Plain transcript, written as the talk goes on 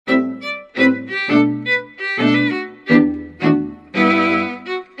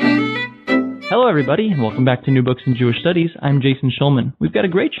everybody, and welcome back to New Books in Jewish Studies. I'm Jason Schulman. We've got a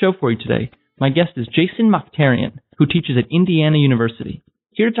great show for you today. My guest is Jason Mokhtarian, who teaches at Indiana University.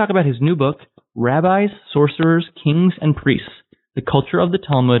 Here to talk about his new book, Rabbis, Sorcerers, Kings, and Priests, The Culture of the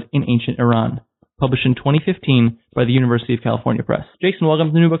Talmud in Ancient Iran, published in 2015 by the University of California Press. Jason,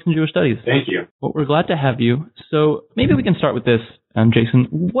 welcome to New Books in Jewish Studies. Thank you. Well, we're glad to have you. So maybe we can start with this, Jason.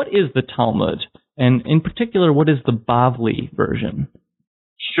 What is the Talmud? And in particular, what is the Bavli version?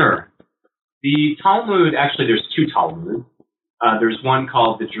 Sure. The Talmud, actually, there's two Talmuds. There's one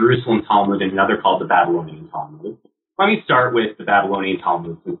called the Jerusalem Talmud and another called the Babylonian Talmud. Let me start with the Babylonian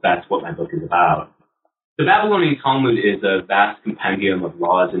Talmud, since that's what my book is about. The Babylonian Talmud is a vast compendium of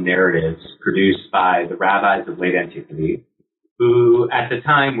laws and narratives produced by the rabbis of late antiquity, who at the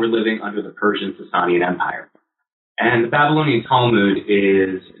time were living under the Persian Sasanian Empire. And the Babylonian Talmud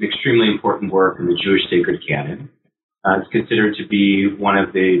is an extremely important work in the Jewish sacred canon. It's considered to be one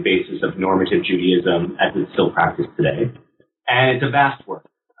of the bases of normative Judaism as it's still practiced today. And it's a vast work.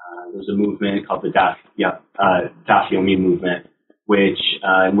 There's a movement called the Daf Yomi movement,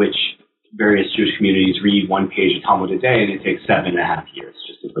 in which various Jewish communities read one page of Talmud a day, and it takes 7.5 years,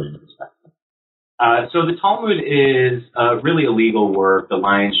 just to put it in perspective. So the Talmud is really a legal work. The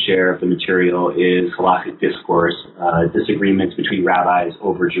lion's share of the material is halakhic discourse, disagreements between rabbis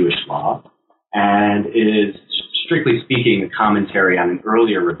over Jewish law, and is, strictly speaking, a commentary on an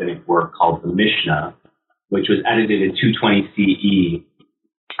earlier rabbinic work called the Mishnah, which was edited in 220 CE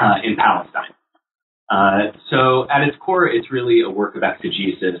in Palestine. So at its core, it's really a work of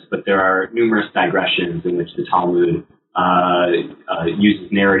exegesis, but there are numerous digressions in which the Talmud uses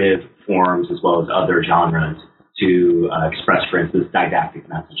narrative forms as well as other genres to express, for instance, didactic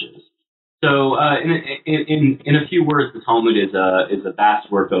messages. So in a few words, the Talmud is a vast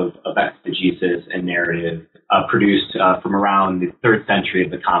work of exegesis and narrative produced from around the 3rd century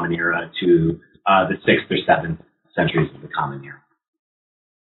of the Common Era to the 6th or 7th centuries of the Common Era.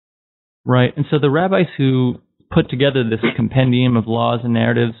 Right. And so the rabbis who put together this compendium of laws and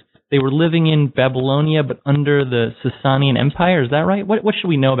narratives, they were living in Babylonia, but under the Sasanian Empire. Is that right? What should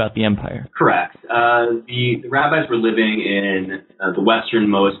we know about the empire? Correct. The rabbis were living in the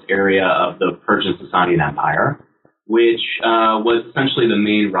westernmost area of the Persian Sasanian Empire, which was essentially the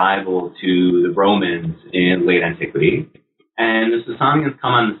main rival to the Romans in late antiquity. And the Sasanians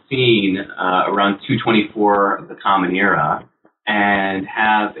come on the scene around 224 of the Common Era and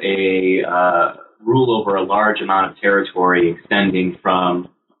have a rule over a large amount of territory extending from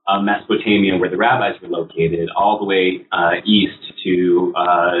Mesopotamia, where the rabbis were located, all the way east to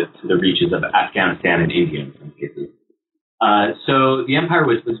the reaches of Afghanistan and India in some cases. So the empire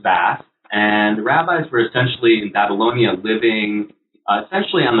was vast, and the rabbis were essentially in Babylonia living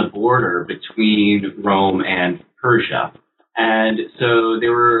essentially on the border between Rome and Persia. And so they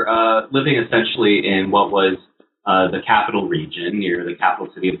were living essentially in what was the capital region near the capital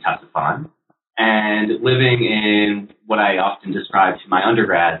city of Ctesiphon, and living in what I often describe to my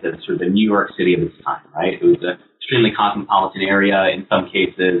undergrads as sort of the New York City of its time, right? It was an extremely cosmopolitan area in some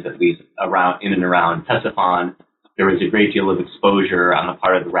cases, at least in and around Ctesiphon. There was a great deal of exposure on the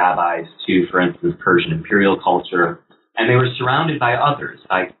part of the rabbis to, for instance, Persian imperial culture, and they were surrounded by others,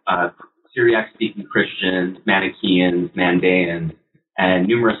 like Syriac-speaking Christians, Manichaeans, Mandaeans, and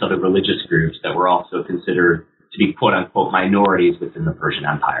numerous other religious groups that were also considered to be quote-unquote minorities within the Persian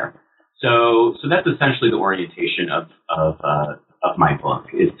Empire. So that's essentially the orientation of my book,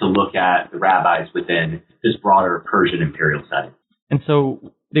 is to look at the rabbis within this broader Persian imperial setting. And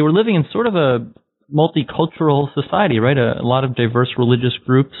so they were living in sort of a multicultural society, right? A lot of diverse religious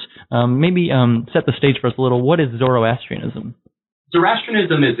groups. Maybe set the stage for us a little. What is Zoroastrianism?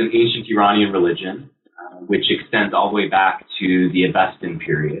 Zoroastrianism is an ancient Iranian religion, which extends all the way back to the Avestan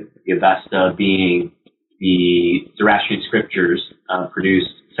period. The Avesta being the Zoroastrian scriptures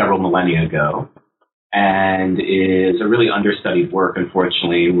produced several millennia ago, and is a really understudied work,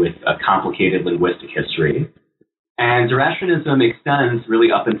 unfortunately, with a complicated linguistic history. And Zoroastrianism extends really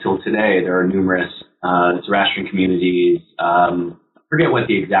up until today. There are numerous Zoroastrian communities. Forget what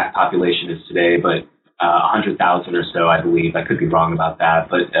the exact population is today, but 100,000 or so, I believe. I could be wrong about that,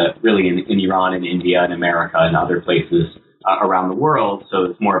 but really in Iran and India and America and other places around the world, so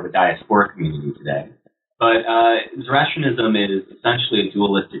it's more of a diasporic community today. But Zoroastrianism is essentially a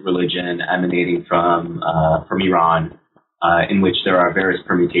dualistic religion emanating from Iran, in which there are various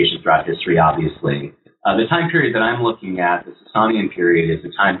permutations throughout history, obviously. The time period that I'm looking at, the Sasanian period, is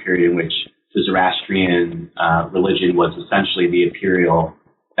the time period in which the Zoroastrian religion was essentially the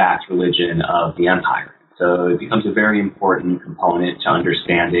imperial-backed religion of the empire. So it becomes a very important component to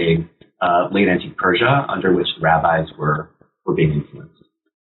understanding late antique Persia, under which the rabbis were being influenced.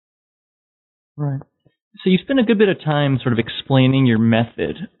 Right. So you spent a good bit of time sort of explaining your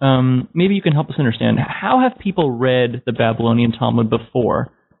method. Maybe you can help us understand, how have people read the Babylonian Talmud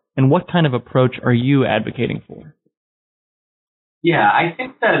before, and what kind of approach are you advocating for? Yeah, I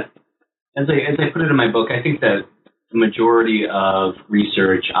think that, as I put it in my book, I think that the majority of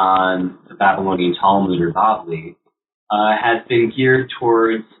research on the Babylonian Talmud, or Bavli, has been geared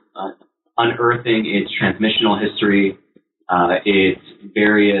towards unearthing its transmissional history, its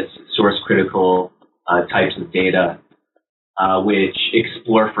various source-critical types of data, which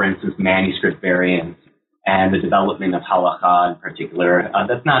explore, for instance, manuscript variants and the development of halakha in particular.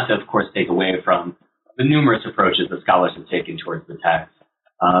 That's not to, of course, take away from the numerous approaches that scholars have taken towards the text,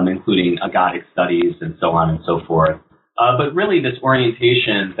 including agadic studies and so on and so forth. But really, this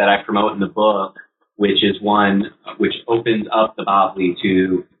orientation that I promote in the book, which is one which opens up the Bavli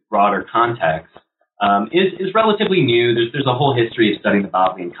to broader context, is relatively new. There's a whole history of studying the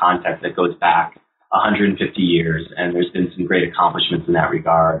Bavli in context that goes back 150 years, and there's been some great accomplishments in that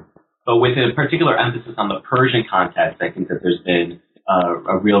regard. But with a particular emphasis on the Persian context, I think that there's been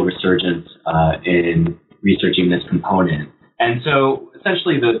a real resurgence in researching this component. And so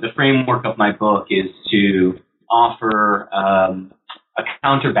essentially the framework of my book is to offer a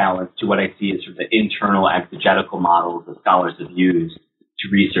counterbalance to what I see as sort of the internal exegetical models that scholars have used to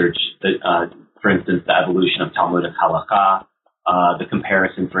research, for instance, the evolution of Talmudic halakha, the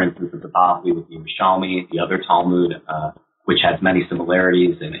comparison, for instance, of the Bavli with the Yerushalmi, the other Talmud, which has many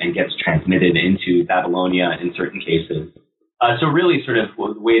similarities and gets transmitted into Babylonia in certain cases. So really sort of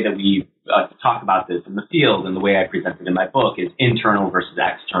the way that we talk about this in the field and the way I present it in my book is internal versus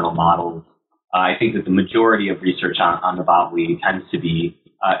external models. I think that the majority of research on the Bavli tends to be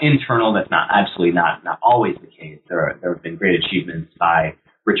internal. That's absolutely not always the case. There have been great achievements by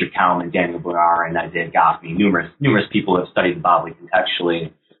Richard Kalman, Daniel Bonar, and Isaiah Goffney. Numerous people have studied the Bavli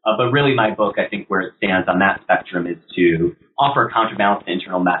contextually. But really my book, I think where it stands on that spectrum is to offer a counterbalance to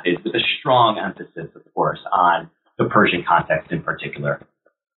internal methods with a strong emphasis, of course, on the Persian context in particular.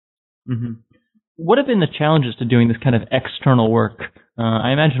 Mm-hmm. What have been the challenges to doing this kind of external work?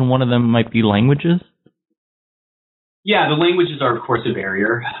 I imagine one of them might be languages. Yeah, the languages are, of course, a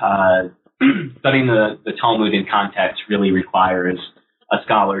barrier. Studying the Talmud in context really requires a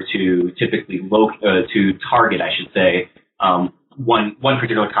scholar to typically to target, I should say, one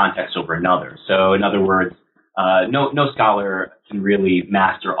particular context over another. So, in other words, no scholar can really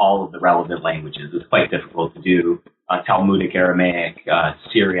master all of the relevant languages. It's quite difficult to do. Talmudic Aramaic,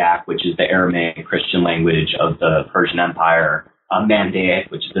 Syriac, which is the Aramaic Christian language of the Persian Empire,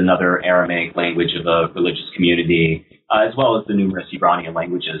 Mandaic, which is another Aramaic language of a religious community, as well as the numerous Iranian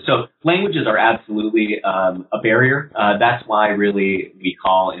languages. So languages are absolutely a barrier. That's why really we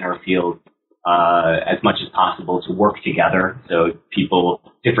call in our field as much as possible to work together. So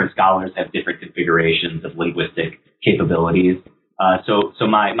different scholars have different configurations of linguistic capabilities. So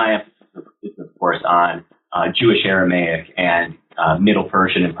my emphasis is, of course, on Jewish Aramaic and Middle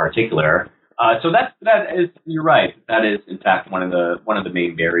Persian in particular. So that is, you're right. That is, in fact, one of the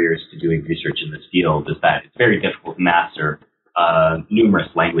main barriers to doing research in this field is that it's very difficult to master numerous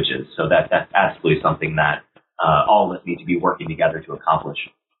languages. So that's absolutely something that all of us need to be working together to accomplish.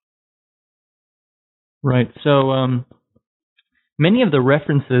 Right. So many of the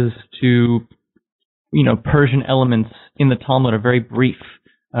references to Persian elements in the Talmud are very brief.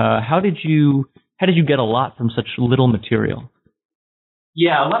 How did you get a lot from such little material?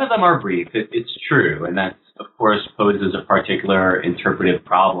 Yeah, a lot of them are brief. It's true, and that, of course, poses a particular interpretive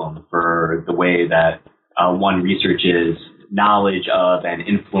problem for the way that one researches knowledge of and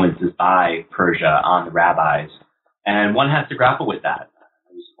influences by Persia on the rabbis. And one has to grapple with that.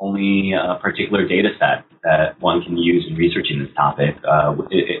 There's only a particular data set that one can use in researching this topic,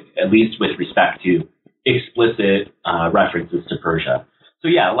 at least with respect to explicit references to Persia. So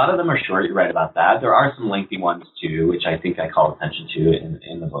yeah, a lot of them are short. You're right about that. There are some lengthy ones too, which I think I call attention to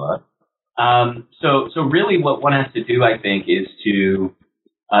in the book. So really what one has to do, I think, is to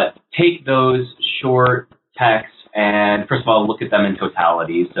take those short texts and, first of all, look at them in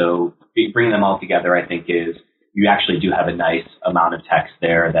totality. So bringing them all together, I think, is you actually do have a nice amount of text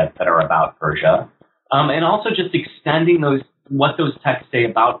there that are about Persia. And also just extending what those texts say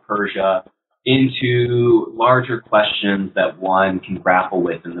about Persia into larger questions that one can grapple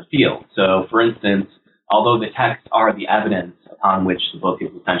with in the field. So, for instance, although the texts are the evidence upon which the book is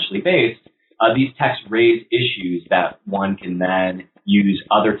essentially based, these texts raise issues that one can then use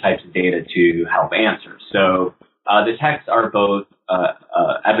other types of data to help answer. So, the texts are both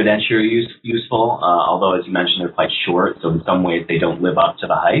evidentiary useful, although, as you mentioned, they're quite short, so in some ways they don't live up to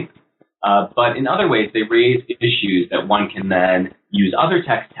the hype. But in other ways, they raise issues that one can then use other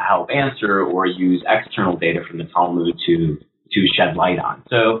texts to help answer or use external data from the Talmud to shed light on.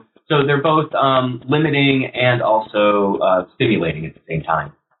 So they're both limiting and also stimulating at the same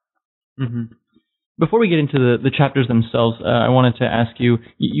time. Mm-hmm. Before we get into the chapters themselves, I wanted to ask you,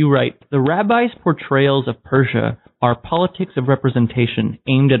 you write, the rabbis' portrayals of Persia are politics of representation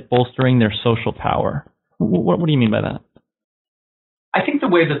aimed at bolstering their social power. What do you mean by that? I think the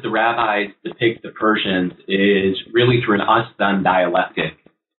way that the rabbis depict the Persians is really through an us-them dialectic,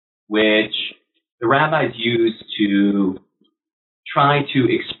 which the rabbis use to try to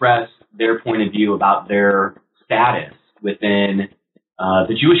express their point of view about their status within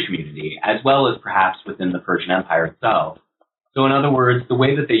the Jewish community, as well as perhaps within the Persian Empire itself. So in other words, the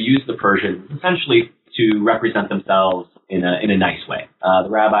way that they use the Persians is essentially to represent themselves in a nice way. The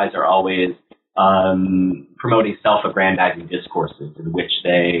rabbis are always promoting self-aggrandizing discourses in which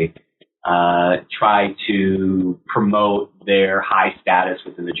they try to promote their high status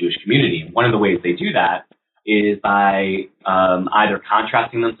within the Jewish community. And one of the ways they do that is by either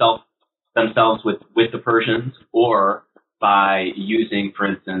contrasting themselves with the Persians, or by using, for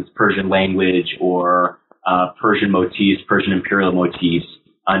instance, Persian language or Persian motifs, Persian imperial motifs,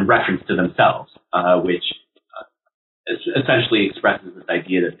 in reference to themselves, which essentially expresses this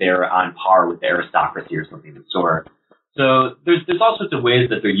idea that they're on par with the aristocracy or something of the sort. So there's all sorts of ways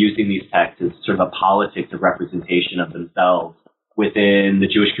that they're using these texts as sort of a politics of representation of themselves within the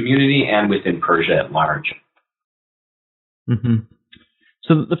Jewish community and within Persia at large. Mm-hmm.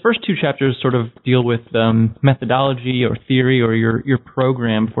 So the first two chapters sort of deal with methodology or theory or your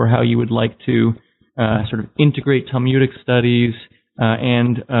program for how you would like to sort of integrate Talmudic studies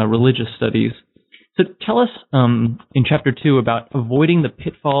and religious studies. So tell us in chapter 2 about avoiding the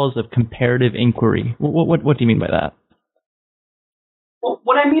pitfalls of comparative inquiry. What do you mean by that? Well,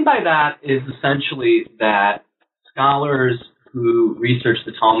 what I mean by that is essentially that scholars who research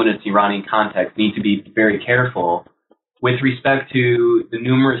the Talmud in its Iranian context need to be very careful with respect to the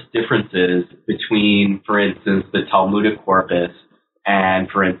numerous differences between, for instance, the Talmudic corpus and,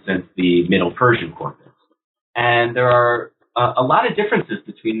 for instance, the Middle Persian corpus. And there are a lot of differences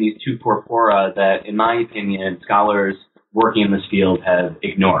between these two corpora that, in my opinion, scholars working in this field have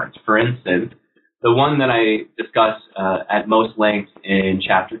ignored. For instance, the one that I discuss at most length in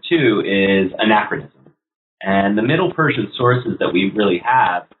chapter 2 is anachronism. And the Middle Persian sources that we really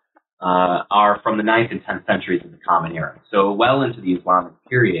have are from the 9th and 10th centuries of the Common Era, so well into the Islamic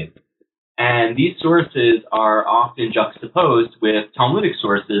period. And these sources are often juxtaposed with Talmudic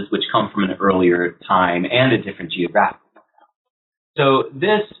sources which come from an earlier time and a different geographical locale. So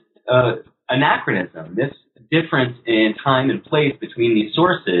this anachronism, this difference in time and place between these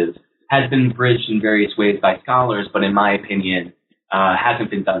sources has been bridged in various ways by scholars, but in my opinion,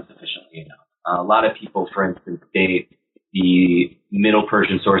 hasn't been done sufficiently enough. A lot of people, for instance, date the Middle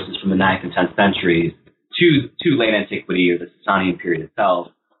Persian sources from the 9th and 10th centuries to late antiquity or the Sasanian period itself.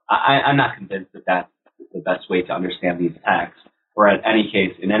 I'm not convinced that that's the best way to understand these texts. Or in any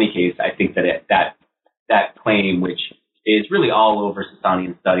case, I think that claim, which is really all over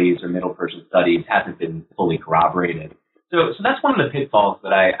Sasanian studies or Middle Persian studies, hasn't been fully corroborated. So that's one of the pitfalls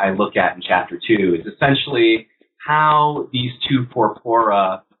that I look at in chapter 2, is essentially how these two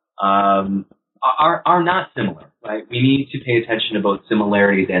corpora are not similar. Right? We need to pay attention to both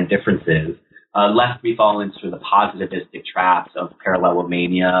similarities and differences, lest we fall into the positivistic traps of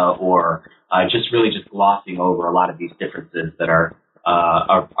parallelomania or just glossing over a lot of these differences that are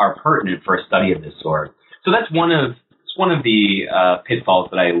pertinent for a study of this sort. So that's one of the pitfalls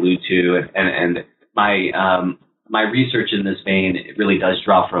that I allude to, and my research in this vein, it really does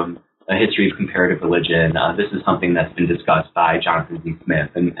draw from a history of comparative religion. This is something that's been discussed by Jonathan Z.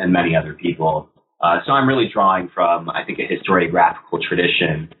 Smith and many other people. So I'm really drawing from, I think, a historiographical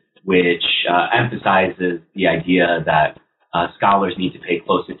tradition which emphasizes the idea that scholars need to pay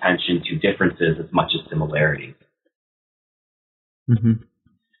close attention to differences as much as similarities. Mm-hmm.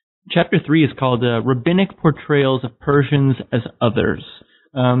 Chapter 3 is called Rabbinic Portrayals of Persians as Others.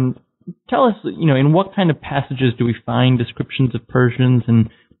 Tell us, in what kind of passages do we find descriptions of Persians, and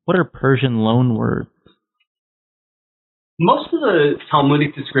what are Persian loanwords? Most of the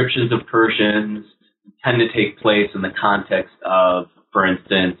Talmudic descriptions of Persians tend to take place in the context of, for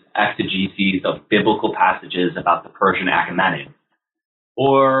instance, exegeses of biblical passages about the Persian Achaemenid,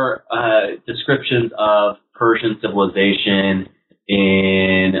 or descriptions of Persian civilization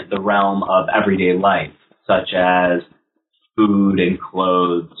in the realm of everyday life, such as food and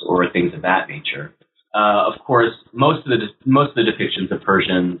clothes or things of that nature. Of course, most of the depictions of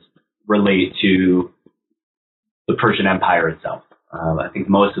Persians relate to the Persian Empire itself. I think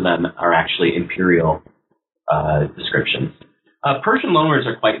most of them are actually imperial descriptions. Persian loanwords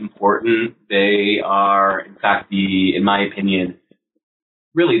are quite important. They are, in fact, in my opinion,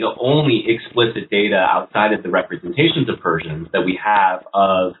 really the only explicit data outside of the representations of Persians that we have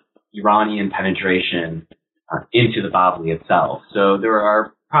of Iranian penetration into the Bavli itself. So there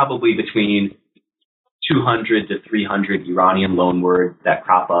are probably between 200 to 300 Iranian loanwords that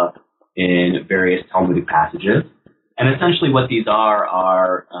crop up in various Talmudic passages. And essentially what these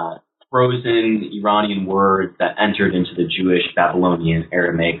are frozen Iranian words that entered into the Jewish Babylonian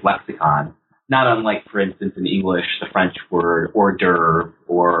Aramaic lexicon, not unlike, for instance, in English, the French word hors d'oeuvre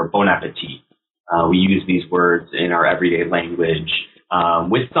or bon appetit. We use these words in our everyday language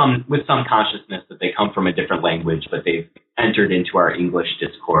with some consciousness that they come from a different language, but they've entered into our English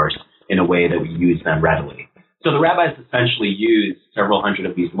discourse in a way that we use them readily. So the rabbis essentially use several hundred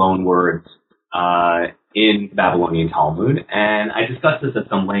of these loan words in the Babylonian Talmud, and I discuss this at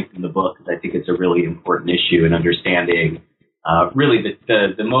some length in the book because I think it's a really important issue in understanding really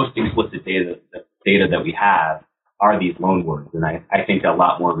the most explicit data that we have are these loan words, and I think a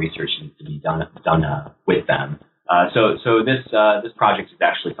lot more research needs to be done with them. So this project is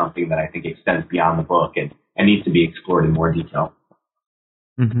actually something that I think extends beyond the book and needs to be explored in more detail.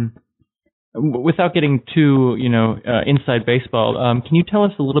 Mm-hmm. Without getting too, inside baseball, can you tell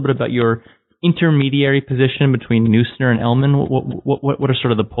us a little bit about your intermediary position between Neusner and Elman? What are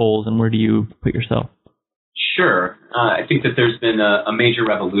sort of the poles, and where do you put yourself? Sure. I think that there's been a major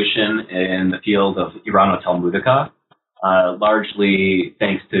revolution in the field of Irano-Talmudica, largely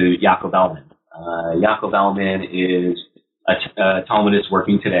thanks to Yaakov Elman. Yaakov Elman is a Talmudist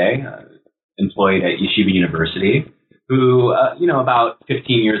working today, employed at Yeshiva University, who, about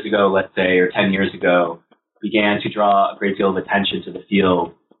 15 years ago, let's say, or 10 years ago, began to draw a great deal of attention to the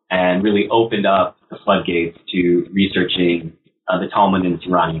field and really opened up the floodgates to researching the Talmud in its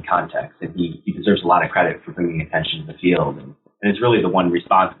Iranian context. And he deserves a lot of credit for bringing attention to the field. And is really the one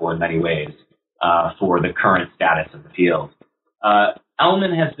responsible in many ways for the current status of the field.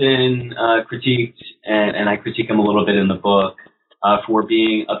 Elman has been critiqued, and I critique him a little bit in the book, for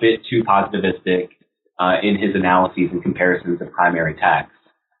being a bit too positivistic in his analyses and comparisons of primary texts.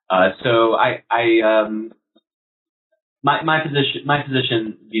 So my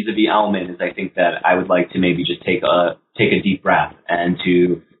position vis-a-vis Elman is I think that I would like to maybe just take a deep breath and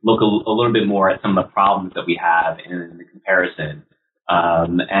to look a little bit more at some of the problems that we have in the comparison.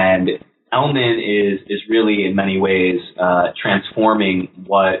 And Elman is really in many ways transforming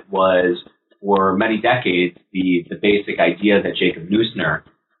what was for many decades the basic idea that Jacob Neusner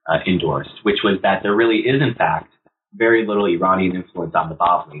endorsed, which was that there really is in fact very little Iranian influence on the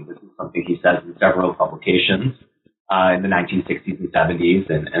Bavli. This is something he says in several publications in the 1960s and 70s,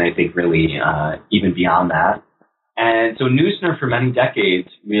 and I think really even beyond that. And so Neusner, for many decades,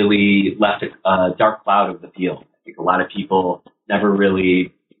 really left a dark cloud over the field. I think a lot of people never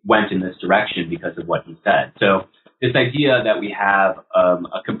really went in this direction because of what he said. So this idea that we have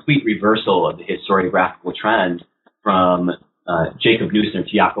a complete reversal of the historiographical trend from Jacob Neusner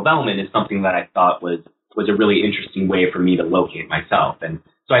to Yaakov Elman is something that I thought was a really interesting way for me to locate myself. And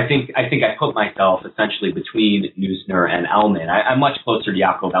so I think I put myself essentially between Neusner and Elman. I'm much closer to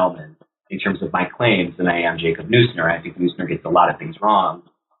Yaakov Elman in terms of my claims than I am Jacob Neusner. I think Neusner gets a lot of things wrong.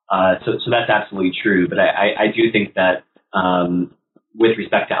 So that's absolutely true. But I do think that with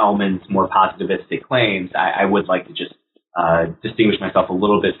respect to Elman's more positivistic claims, I would like to just distinguish myself a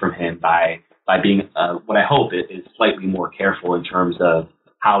little bit from him by being what I hope is slightly more careful in terms of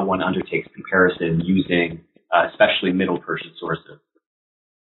how one undertakes comparison using especially Middle Persian sources.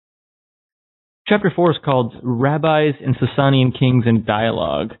 Chapter 4 is called Rabbis and Sasanian Kings in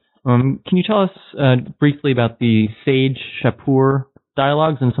Dialogue. Can you tell us briefly about the Sage Shapur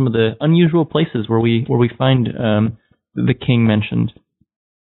dialogues and some of the unusual places where we find the king mentioned?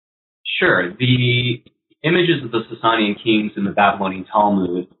 Sure. The images of the Sasanian kings in the Babylonian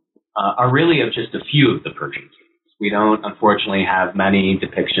Talmud are really of just a few of the Persian kings. We don't, unfortunately, have many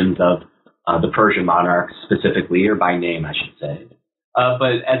depictions of the Persian monarchs specifically, or by name, I should say.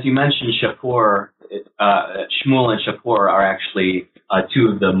 But as you mentioned, Shapur, Shmuel and Shapur are actually two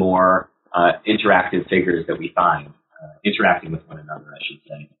of the more interactive figures that we find, interacting with one another, I should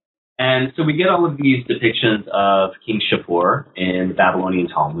say. And so we get all of these depictions of King Shapur in the Babylonian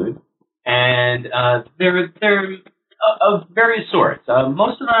Talmud, and they're of various sorts.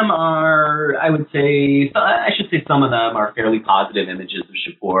 Most of them are, I should say some of them are fairly positive images of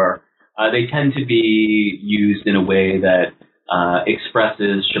Shapur. They tend to be used in a way that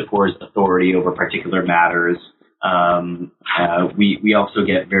expresses Shapur's authority over particular matters. We also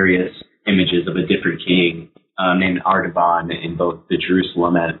get various images of a different king named Artaban in both the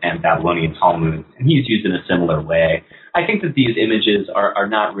Jerusalem and Babylonian Talmuds, and he's used in a similar way. I think that these images are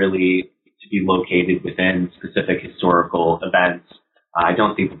not really to be located within specific historical events. I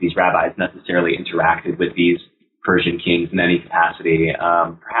don't think that these rabbis necessarily interacted with these Persian kings in any capacity.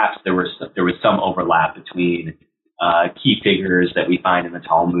 Perhaps there was some overlap between key figures that we find in the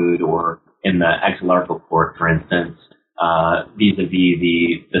Talmud or in the exilarchal court, for instance, vis-a-vis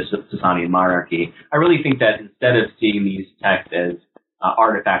the Sasanian monarchy. I really think that instead of seeing these texts as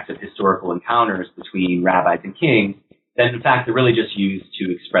artifacts of historical encounters between rabbis and kings, that in fact they're really just used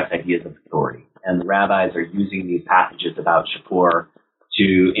to express ideas of authority. And the rabbis are using these passages about Shapur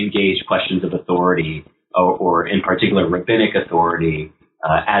to engage questions of authority, or in particular rabbinic authority,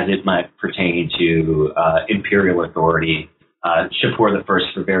 as it might pertain to imperial authority. Shapur the First,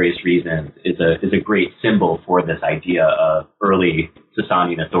 for various reasons, is a great symbol for this idea of early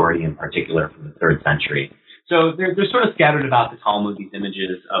Sasanian authority, in particular from the 3rd century. So they're sort of scattered about the Talmud, these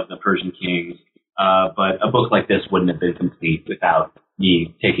images of the Persian kings, but a book like this wouldn't have been complete without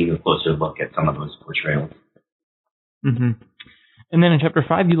me taking a closer look at some of those portrayals. Mm-hmm. And then in chapter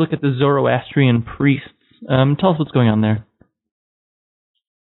 5, you look at the Zoroastrian priests. Tell us what's going on there.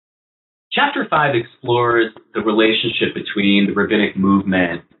 Chapter 5 explores the relationship between the rabbinic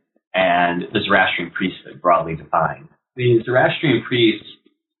movement and the Zoroastrian priesthood, broadly defined. The Zoroastrian priests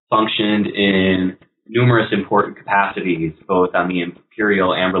functioned in numerous important capacities, both on the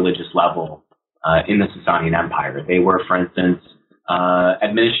imperial and religious level, in the Sasanian Empire. They were, for instance,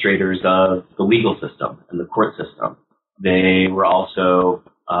 administrators of the legal system and the court system. They were also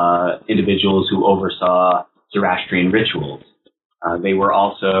individuals who oversaw Zoroastrian rituals. They were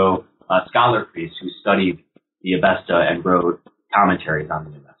also scholar priests who studied the Avesta and wrote commentaries on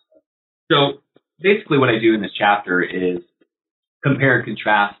the Avesta. So basically what I do in this chapter is compare and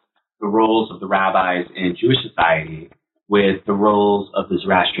contrast the roles of the rabbis in Jewish society with the roles of the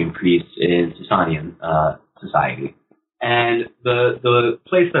Zoroastrian priests in Sasanian society. And the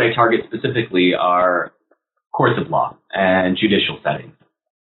place that I target specifically are courts of law and judicial settings.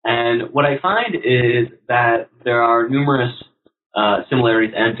 And what I find is that there are numerous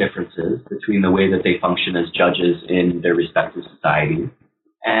similarities and differences between the way that they function as judges in their respective societies.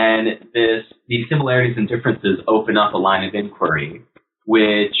 And these similarities and differences open up a line of inquiry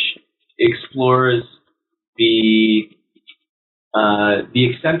which explores the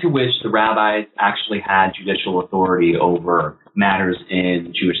extent to which the rabbis actually had judicial authority over matters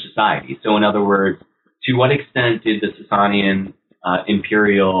in Jewish society. So in other words, to what extent did the Sasanian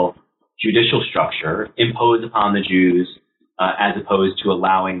imperial judicial structure impose upon the Jews as opposed to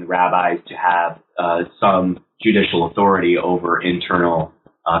allowing the rabbis to have some judicial authority over internal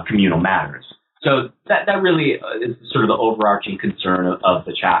communal matters? So that really is sort of the overarching concern of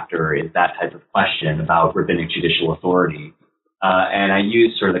the chapter, is that type of question about rabbinic judicial authority. And I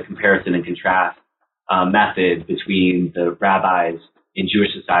use sort of the comparison and contrast method between the rabbis in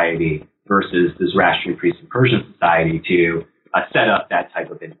Jewish society versus the Zoroastrian priests in Persian society to set up that type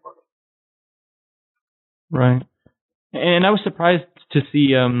of inquiry. Right. And I was surprised to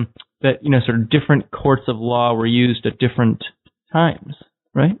see that, sort of different courts of law were used at different times,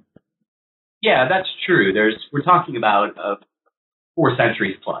 right? Yeah, that's true. We're talking about 4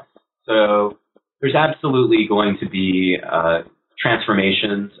 centuries plus. So there's absolutely going to be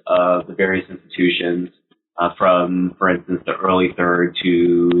transformations of the various institutions from, for instance, the early 3rd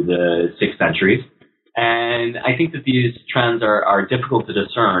to the 6th centuries. And I think that these trends are difficult to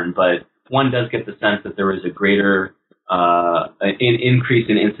discern, but one does get the sense that there is a greater increase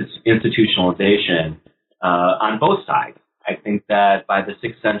in institutionalization on both sides. I think that by the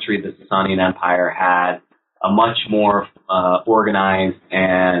 6th century, the Sasanian Empire had a much more organized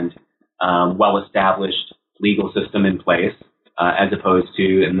and well-established legal system in place, as opposed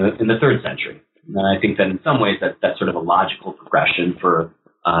to in the 3rd century. And I think that in some ways that's sort of a logical progression for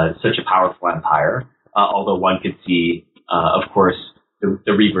such a powerful empire, although one could see, of course,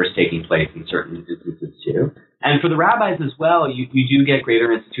 the reverse taking place in certain instances too. And for the rabbis as well, you do get greater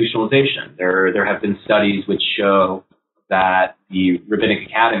institutionalization. There have been studies which show that the rabbinic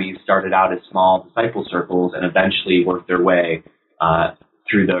academies started out as small disciple circles and eventually worked their way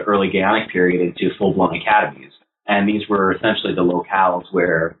through the early Gaonic period into full-blown academies. And these were essentially the locales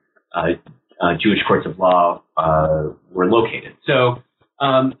where Jewish courts of law were located. So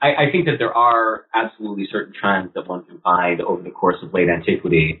I think that there are absolutely certain trends that one can find over the course of late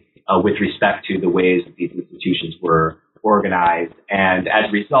antiquity with respect to the ways that these institutions were organized and, as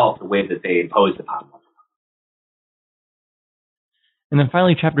a result, the way that they imposed upon one. And then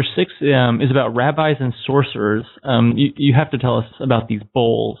finally, chapter 6 is about rabbis and sorcerers. You have to tell us about these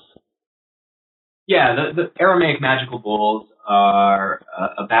bowls. Yeah, the Aramaic magical bowls are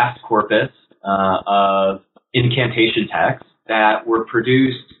a vast corpus of incantation texts that were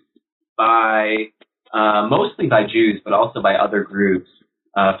produced by mostly by Jews, but also by other groups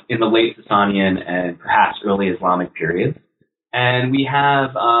in the late Sasanian and perhaps early Islamic periods. And we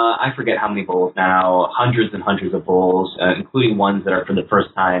have, I forget how many bowls now, hundreds and hundreds of bowls, including ones that are for the first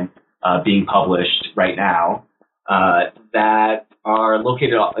time being published right now, that are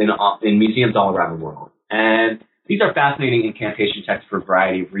located in museums all around the world. And these are fascinating incantation texts for a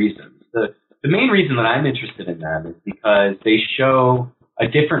variety of reasons. The main reason that I'm interested in them is because they show a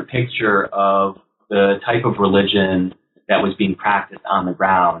different picture of the type of religion that was being practiced on the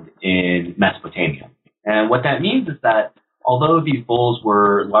ground in Mesopotamia. And what that means is that although these bowls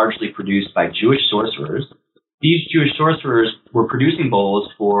were largely produced by Jewish sorcerers, these Jewish sorcerers were producing bowls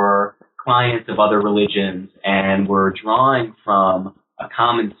for clients of other religions and were drawing from a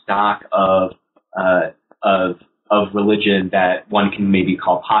common stock of religion that one can maybe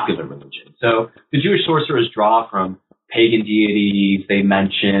call popular religion. So the Jewish sorcerers draw from pagan deities. They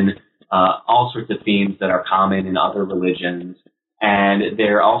mention all sorts of themes that are common in other religions. And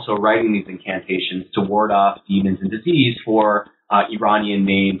they're also writing these incantations to ward off demons and disease for Iranian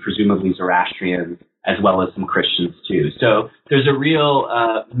named, presumably Zoroastrians, as well as some Christians too. So there's a real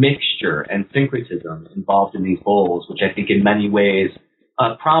mixture and syncretism involved in these bowls, which I think in many ways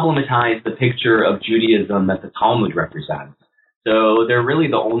problematize the picture of Judaism that the Talmud represents. So they're really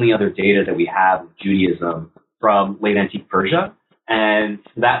the only other data that we have of Judaism from late antique Persia. And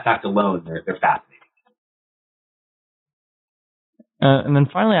for that fact alone, they're fascinating. And then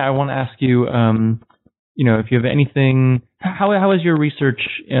finally, I want to ask you, if you have anything, how has your research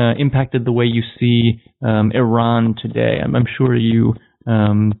impacted the way you see Iran today? I'm sure you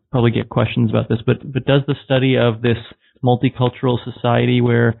probably get questions about this, but does the study of this multicultural society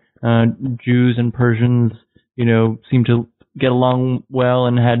where Jews and Persians, seem to get along well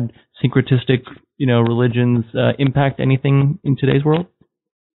and had syncretistic, religions impact anything in today's world?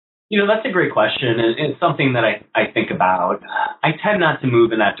 That's a great question, and it's something that I think about. I tend not to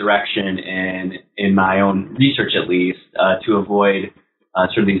move in that direction in my own research, at least, to avoid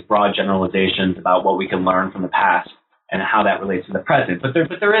sort of these broad generalizations about what we can learn from the past and how that relates to the present. But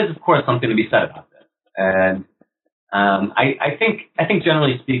there is, of course, something to be said about this. And I think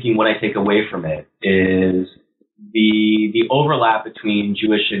generally speaking, what I take away from it is the overlap between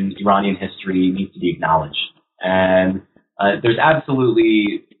Jewish and Iranian history needs to be acknowledged. And there's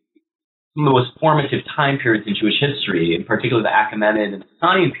absolutely some of the most formative time periods in Jewish history, in particular the Achaemenid and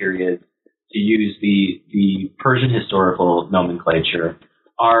Sasanian periods, to use the Persian historical nomenclature,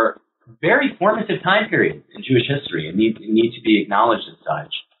 are very formative time periods in Jewish history and need to be acknowledged as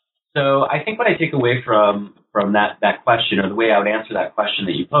such. So I think what I take away from that question, or the way I would answer that question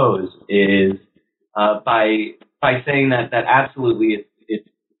that you pose, is by saying that absolutely it's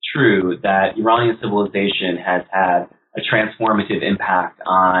true that Iranian civilization has had a transformative impact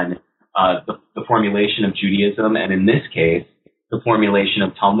on the formulation of Judaism, and in this case, the formulation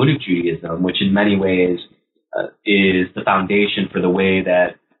of Talmudic Judaism, which in many ways is the foundation for the way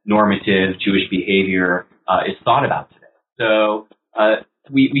that normative Jewish behavior is thought about today. So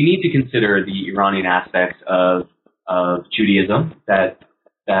we need to consider the Iranian aspects of Judaism that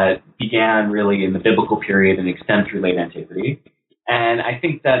began really in the biblical period and extend through late antiquity. And I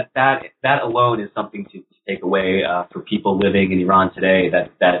think that alone is something to take away for people living in Iran today,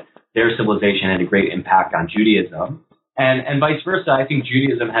 that their civilization had a great impact on Judaism. And vice versa, I think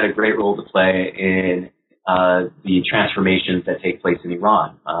Judaism had a great role to play in the transformations that take place in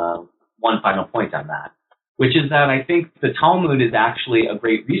Iran. One final point on that, which is that I think the Talmud is actually a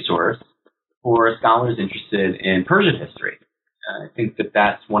great resource for scholars interested in Persian history. I think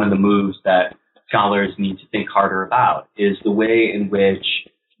that's one of the moves that scholars need to think harder about, is the way in which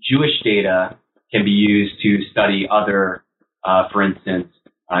Jewish data can be used to study other, for instance,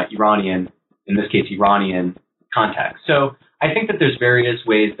 Iranian context. So I think that there's various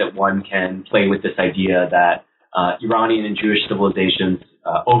ways that one can play with this idea that Iranian and Jewish civilizations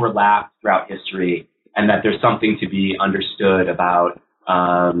overlap throughout history, and that there's something to be understood about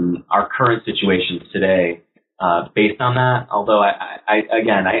our current situations today based on that. Although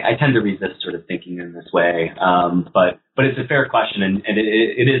I tend to resist sort of thinking in this way, but it's a fair question, and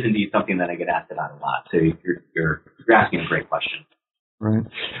it is indeed something that I get asked about a lot. So you're asking a great question. Right.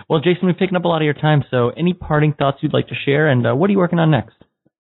 Well, Jason, we've taken up a lot of your time, so any parting thoughts you'd like to share, and what are you working on next?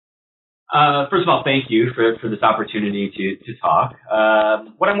 First of all, thank you for this opportunity to talk.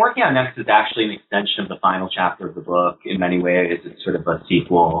 What I'm working on next is actually an extension of the final chapter of the book. In many ways, it's sort of a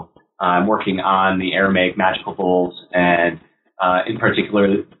sequel. I'm working on the Aramaic magical bowls, and in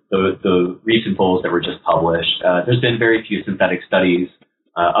particular the recent bulls that were just published. There's been very few synthetic studies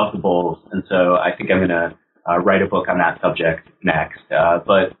of the bulls, and so I think I'm going to write a book on that subject next.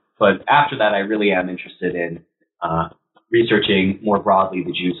 But after that, I really am interested in researching more broadly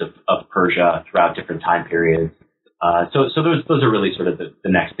the Jews of Persia throughout different time periods. So those are really sort of the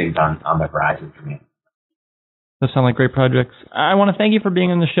next things on the horizon for me. Those sound like great projects. I want to thank you for being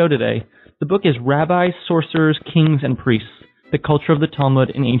on the show today. The book is Rabbis, Sorcerers, Kings, and Priests: The Culture of the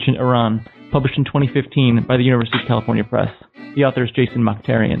Talmud in Ancient Iran, published in 2015 by the University of California Press. The author is Jason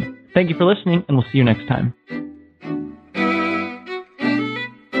Mokhtarian. Thank you for listening, and we'll see you next time.